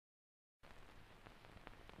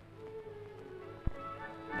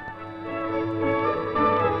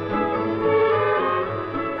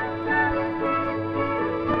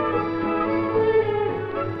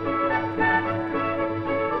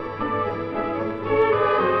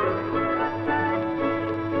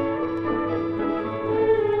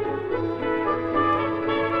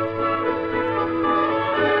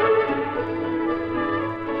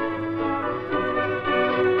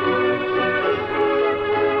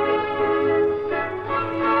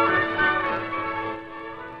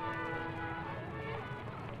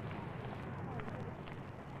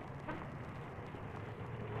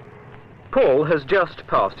Paul has just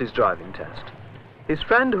passed his driving test. His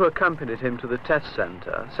friend who accompanied him to the test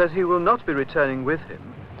centre says he will not be returning with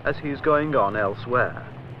him as he is going on elsewhere.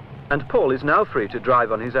 And Paul is now free to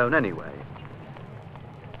drive on his own anyway.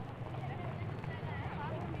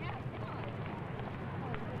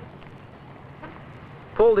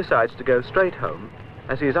 Paul decides to go straight home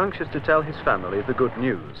as he is anxious to tell his family the good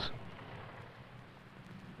news.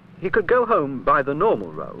 He could go home by the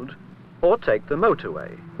normal road or take the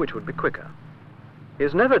motorway, which would be quicker. He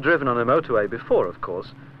has never driven on a motorway before, of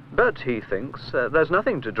course, but he thinks there's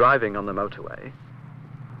nothing to driving on the motorway.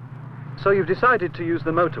 So you've decided to use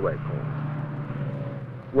the motorway,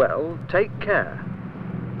 Paul. Well, take care.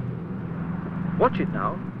 Watch it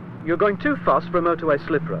now. You're going too fast for a motorway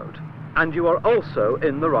slip road, and you are also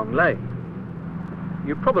in the wrong lane.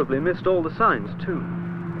 You probably missed all the signs, too.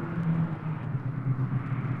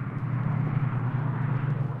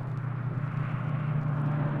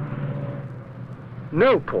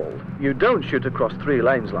 No, Paul, you don't shoot across 3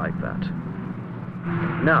 lanes like that.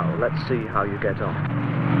 Now, let's see how you get on.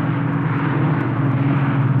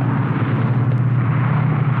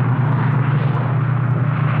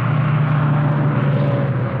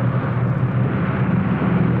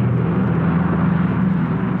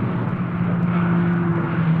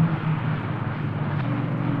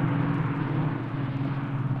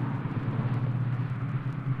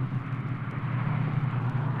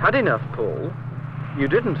 Had enough, Paul. You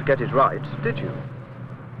didn't get it right, did you?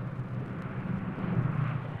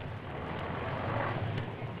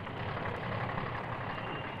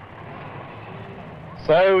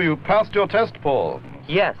 So, you passed your test, Paul?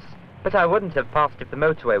 Yes, but I wouldn't have passed if the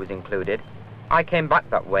motorway was included. I came back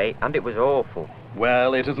that way, and it was awful.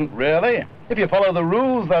 Well, it isn't really. If you follow the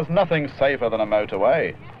rules, there's nothing safer than a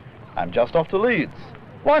motorway. I'm just off to Leeds.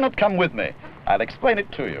 Why not come with me? I'll explain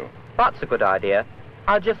it to you. That's a good idea.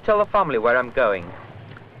 I'll just tell the family where I'm going.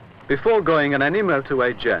 Before going on any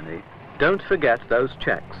motorway journey, don't forget those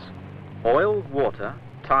checks. Oil, water,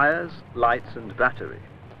 tyres, lights and battery.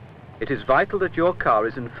 It is vital that your car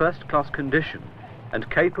is in first-class condition and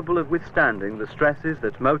capable of withstanding the stresses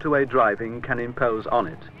that motorway driving can impose on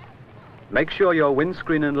it. Make sure your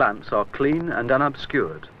windscreen and lamps are clean and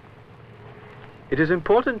unobscured. It is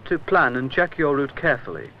important to plan and check your route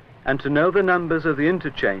carefully and to know the numbers of the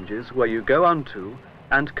interchanges where you go onto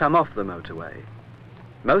and come off the motorway.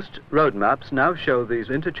 Most road maps now show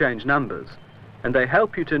these interchange numbers, and they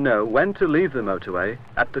help you to know when to leave the motorway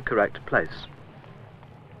at the correct place.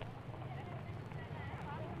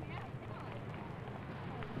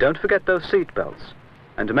 Don't forget those seat belts,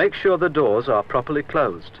 and make sure the doors are properly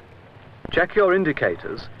closed. Check your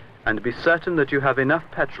indicators, and be certain that you have enough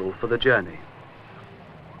petrol for the journey.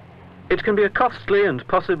 It can be a costly and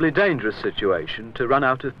possibly dangerous situation to run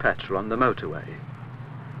out of petrol on the motorway.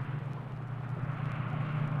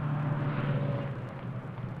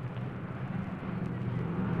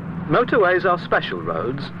 Motorways are special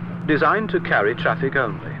roads designed to carry traffic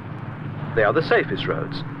only. They are the safest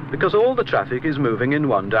roads because all the traffic is moving in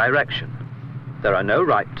one direction. There are no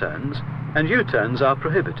right turns and U-turns are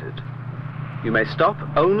prohibited. You may stop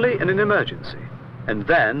only in an emergency and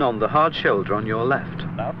then on the hard shoulder on your left.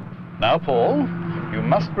 Now, Paul, you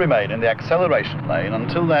must remain in the acceleration lane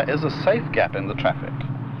until there is a safe gap in the traffic.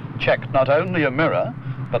 Check not only your mirror,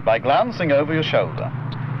 but by glancing over your shoulder.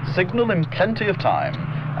 Signal in plenty of time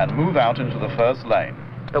and move out into the first lane.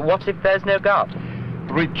 But what if there's no gap?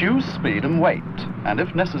 Reduce speed and wait, and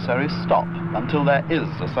if necessary, stop until there is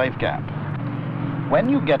a safe gap. When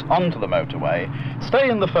you get onto the motorway, stay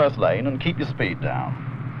in the first lane and keep your speed down.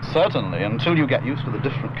 Certainly until you get used to the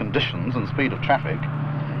different conditions and speed of traffic.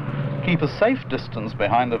 Keep a safe distance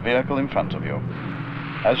behind the vehicle in front of you.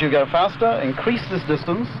 As you go faster, increase this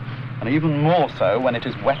distance, and even more so when it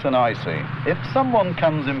is wet and icy. If someone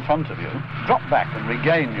comes in front of you, drop back and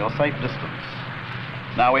regain your safe distance.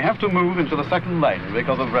 Now we have to move into the second lane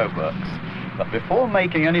because of roadworks, but before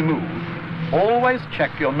making any move, always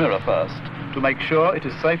check your mirror first to make sure it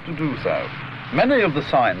is safe to do so. Many of the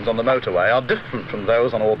signs on the motorway are different from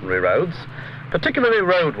those on ordinary roads, particularly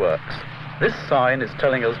roadworks. This sign is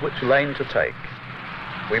telling us which lane to take.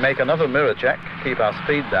 We make another mirror check, keep our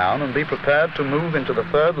speed down, and be prepared to move into the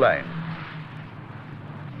third lane.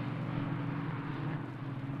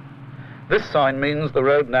 This sign means the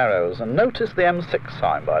road narrows, and notice the M6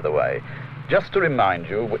 sign, by the way, just to remind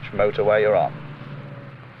you which motorway you're on.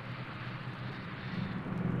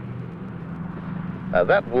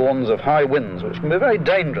 That warns of high winds, which can be very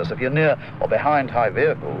dangerous if you're near or behind high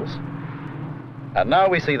vehicles. And now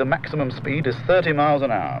we see the maximum speed is 30 miles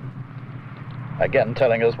an hour. Again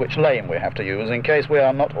telling us which lane we have to use in case we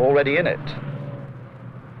are not already in it.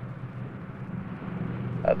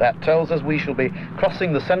 That tells us we shall be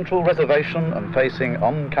crossing the central reservation and facing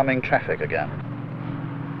oncoming traffic again.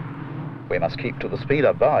 We must keep to the speed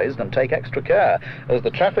advised and take extra care, as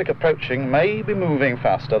the traffic approaching may be moving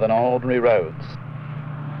faster than on ordinary roads.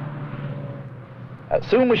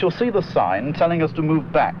 Soon we shall see the sign telling us to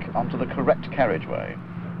move back onto the correct carriageway.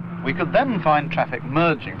 We could then find traffic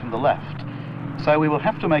merging from the left, so we will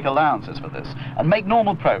have to make allowances for this and make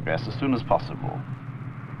normal progress as soon as possible.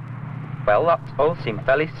 Well, that all seemed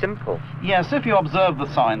fairly simple. Yes, if you observe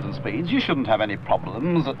the signs and speeds, you shouldn't have any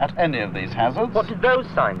problems at any of these hazards. What do those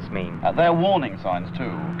signs mean? They're warning signs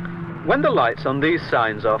too. When the lights on these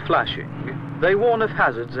signs are flashing, they warn of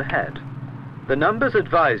hazards ahead. The numbers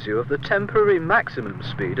advise you of the temporary maximum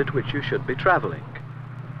speed at which you should be travelling,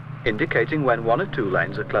 indicating when 1 or 2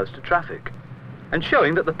 lanes are close to traffic, and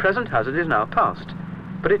showing that the present hazard is now past.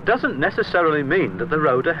 But it doesn't necessarily mean that the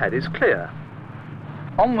road ahead is clear.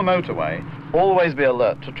 On the motorway, always be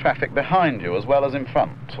alert to traffic behind you as well as in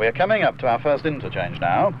front. We are coming up to our first interchange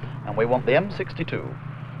now, and we want the M62.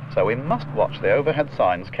 So we must watch the overhead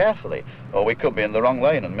signs carefully, or we could be in the wrong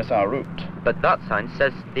lane and miss our route. But that sign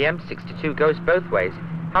says the M62 goes both ways.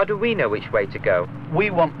 How do we know which way to go? We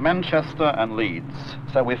want Manchester and Leeds,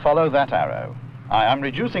 so we follow that arrow. I am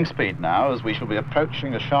reducing speed now as we shall be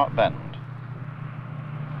approaching a sharp bend.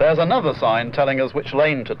 There's another sign telling us which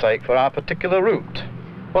lane to take for our particular route.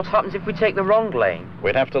 What happens if we take the wrong lane?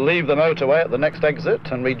 We'd have to leave the motorway at the next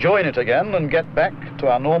exit and rejoin it again and get back to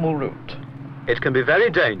our normal route. It can be very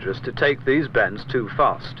dangerous to take these bends too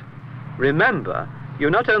fast. Remember, you're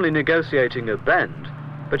not only negotiating a bend,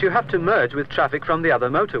 but you have to merge with traffic from the other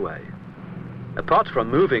motorway. Apart from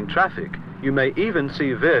moving traffic, you may even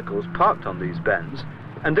see vehicles parked on these bends,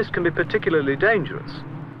 and this can be particularly dangerous,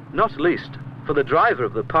 not least for the driver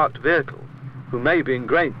of the parked vehicle, who may be in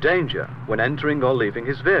great danger when entering or leaving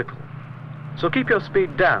his vehicle. So keep your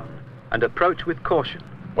speed down and approach with caution.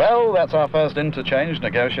 Well, that's our first interchange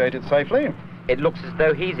negotiated safely. It looks as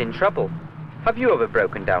though he's in trouble. Have you ever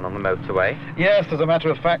broken down on the motorway? Yes, as a matter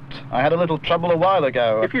of fact, I had a little trouble a while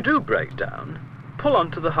ago. If you do break down, pull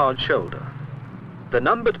onto the hard shoulder. The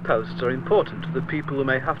numbered posts are important to the people who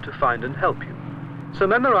may have to find and help you, so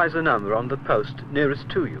memorize a number on the post nearest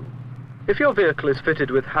to you. If your vehicle is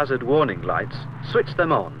fitted with hazard warning lights, switch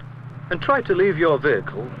them on, and try to leave your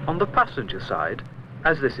vehicle on the passenger side,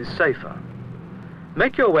 as this is safer.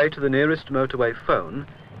 Make your way to the nearest motorway phone,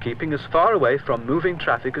 keeping as far away from moving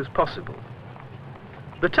traffic as possible.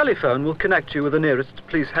 The telephone will connect you with the nearest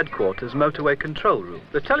police headquarters motorway control room.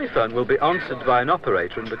 The telephone will be answered by an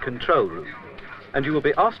operator in the control room, and you will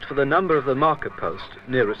be asked for the number of the marker post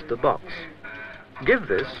nearest the box. Give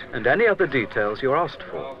this and any other details you're asked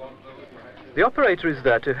for. The operator is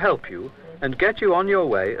there to help you and get you on your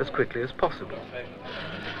way as quickly as possible.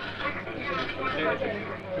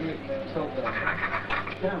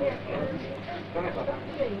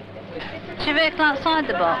 Is your vehicle outside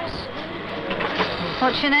the box?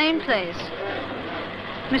 What's your name, please?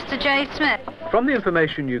 Mr. J. Smith. From the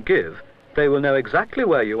information you give, they will know exactly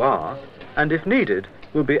where you are, and if needed,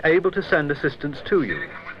 will be able to send assistance to you.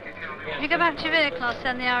 If you go back to your vehicle, I'll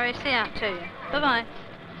send the RAC out to you. Bye-bye.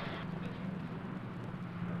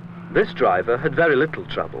 This driver had very little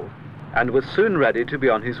trouble, and was soon ready to be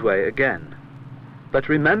on his way again. But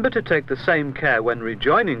remember to take the same care when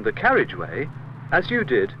rejoining the carriageway as you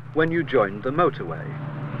did when you joined the motorway.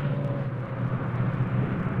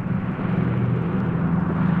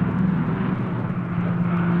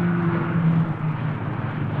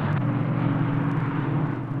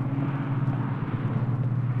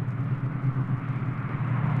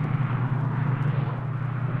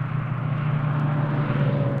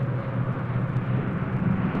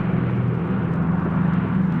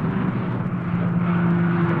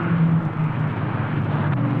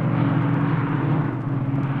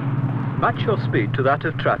 Match your speed to that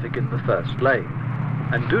of traffic in the first lane,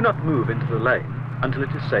 and do not move into the lane until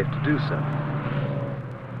it is safe to do so.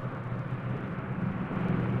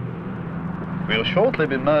 We'll shortly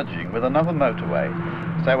be merging with another motorway,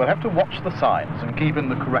 so we'll have to watch the signs and keep in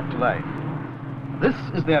the correct lane. This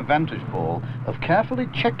is the advantage, Paul, of carefully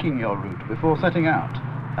checking your route before setting out,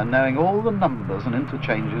 and knowing all the numbers and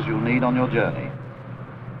interchanges you'll need on your journey.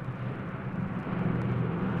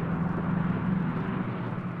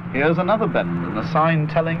 Here's another bend and a sign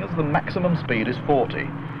telling us the maximum speed is 40,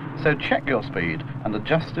 so check your speed and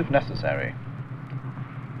adjust if necessary.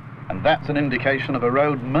 And that's an indication of a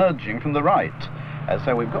road merging from the right,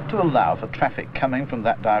 so we've got to allow for traffic coming from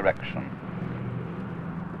that direction.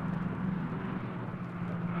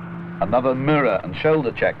 Another mirror and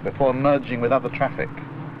shoulder check before merging with other traffic.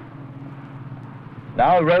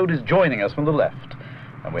 Now a road is joining us from the left,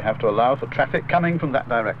 and we have to allow for traffic coming from that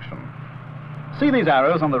direction. See these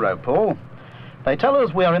arrows on the road, Paul? They tell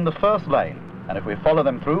us we are in the first lane, and if we follow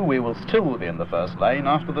them through, we will still be in the first lane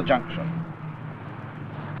after the junction.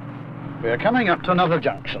 We are coming up to another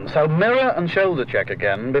junction, so mirror and shoulder check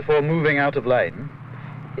again before moving out of lane.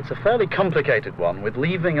 It's a fairly complicated one with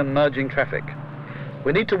leaving and merging traffic.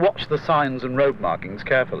 We need to watch the signs and road markings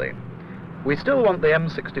carefully. We still want the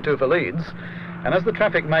M62 for Leeds, and as the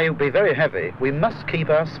traffic may be very heavy, we must keep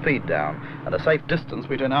our speed down and a safe distance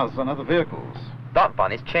between us and other vehicles. That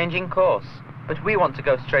van is changing course, but we want to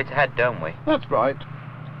go straight ahead, don't we? That's right.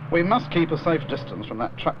 We must keep a safe distance from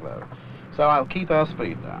that truck though, so I'll keep our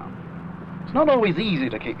speed down. It's not always easy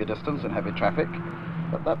to keep your distance in heavy traffic,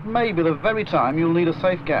 but that may be the very time you'll need a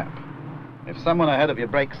safe gap. If someone ahead of you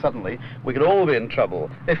brakes suddenly, we could all be in trouble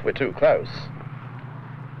if we're too close.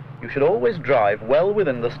 You should always drive well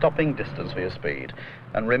within the stopping distance for your speed,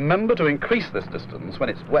 and remember to increase this distance when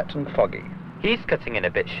it's wet and foggy. He's cutting in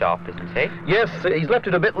a bit sharp, isn't he? Yes, he's left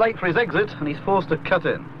it a bit late for his exit, and he's forced to cut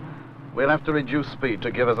in. We'll have to reduce speed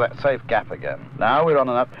to give us that safe gap again. Now we're on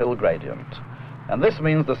an uphill gradient, and this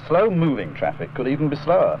means the slow-moving traffic could even be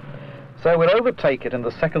slower, so we'll overtake it in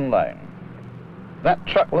the second lane. That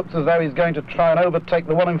truck looks as though he's going to try and overtake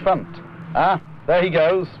the one in front. Ah, there he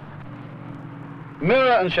goes.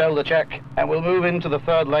 Mirror and shoulder check, and we'll move into the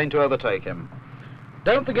third lane to overtake him.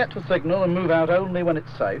 Don't forget to signal and move out only when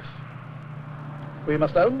it's safe. We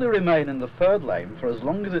must only remain in the third lane for as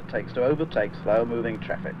long as it takes to overtake slow-moving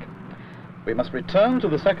traffic. We must return to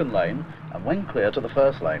the second lane and when clear to the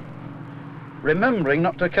first lane, remembering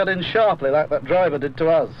not to cut in sharply like that driver did to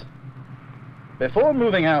us. Before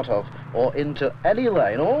moving out of or into any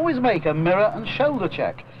lane, always make a mirror and shoulder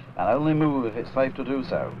check, and only move if it's safe to do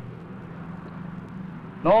so.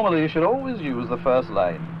 Normally you should always use the first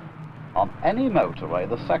lane. On any motorway,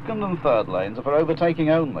 the second and third lanes are for overtaking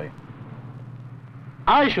only.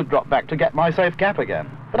 I should drop back to get my safe gap again,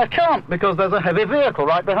 but I can't because there's a heavy vehicle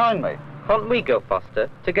right behind me. Can't we go faster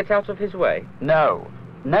to get out of his way? No,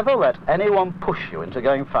 never let anyone push you into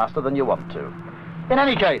going faster than you want to. In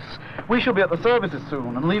any case, we shall be at the services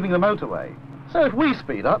soon and leaving the motorway. So if we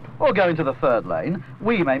speed up or go into the third lane,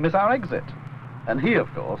 we may miss our exit. And he, of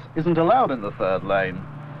course, isn't allowed in the third lane.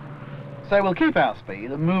 So we'll keep our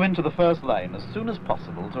speed and move into the first lane as soon as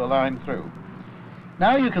possible to allow him through.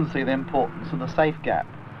 Now you can see the importance of the safe gap.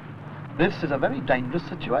 This is a very dangerous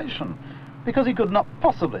situation, because he could not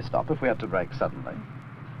possibly stop if we had to brake suddenly.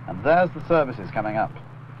 And there's the services coming up.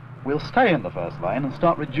 We'll stay in the first lane and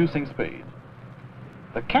start reducing speed.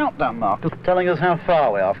 The countdown marker's telling us how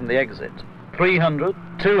far we are from the exit. 300,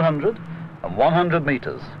 200 and 100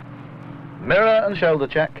 meters. Mirror and shoulder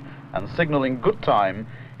check and signal in good time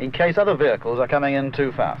in case other vehicles are coming in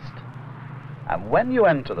too fast. And when you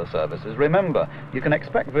enter the services, remember, you can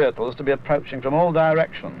expect vehicles to be approaching from all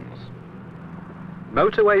directions.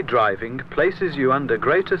 Motorway driving places you under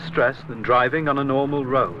greater stress than driving on a normal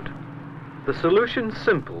road. The solution's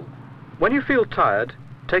simple. When you feel tired,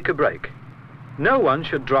 take a break. No one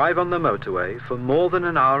should drive on the motorway for more than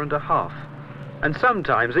an hour and a half. And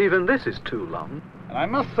sometimes even this is too long. And I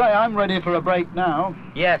must say I'm ready for a break now.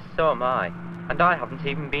 Yes, so am I. And I haven't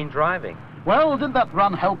even been driving. Well, did that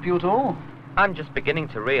run help you at all? I'm just beginning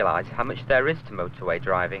to realise how much there is to motorway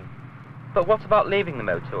driving. But what about leaving the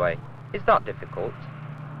motorway? Is that difficult?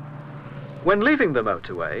 When leaving the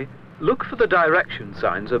motorway, look for the direction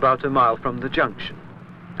signs about a mile from the junction,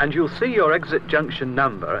 and you'll see your exit junction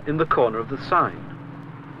number in the corner of the sign.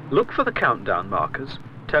 Look for the countdown markers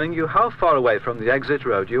telling you how far away from the exit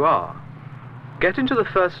road you are. Get into the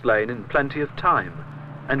first lane in plenty of time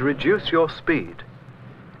and reduce your speed.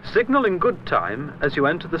 Signal in good time as you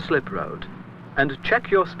enter the slip road, and check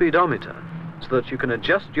your speedometer so that you can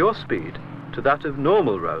adjust your speed to that of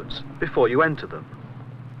normal roads before you enter them.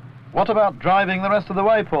 What about driving the rest of the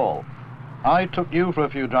way, Paul? I took you for a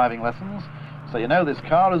few driving lessons, so you know this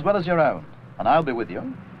car as well as your own, and I'll be with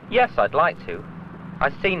you. Yes, I'd like to.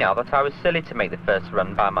 I see now that I was silly to make the first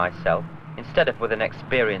run by myself, instead of with an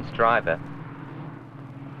experienced driver.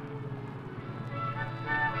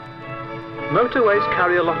 Motorways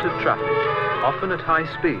carry a lot of traffic, often at high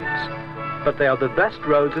speeds, but they are the best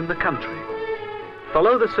roads in the country.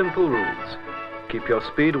 Follow the simple rules. Keep your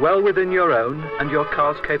speed well within your own and your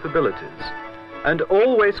car's capabilities, and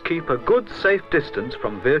always keep a good, safe distance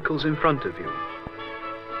from vehicles in front of you.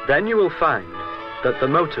 Then you will find that the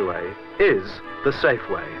motorway is the safe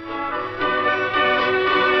way.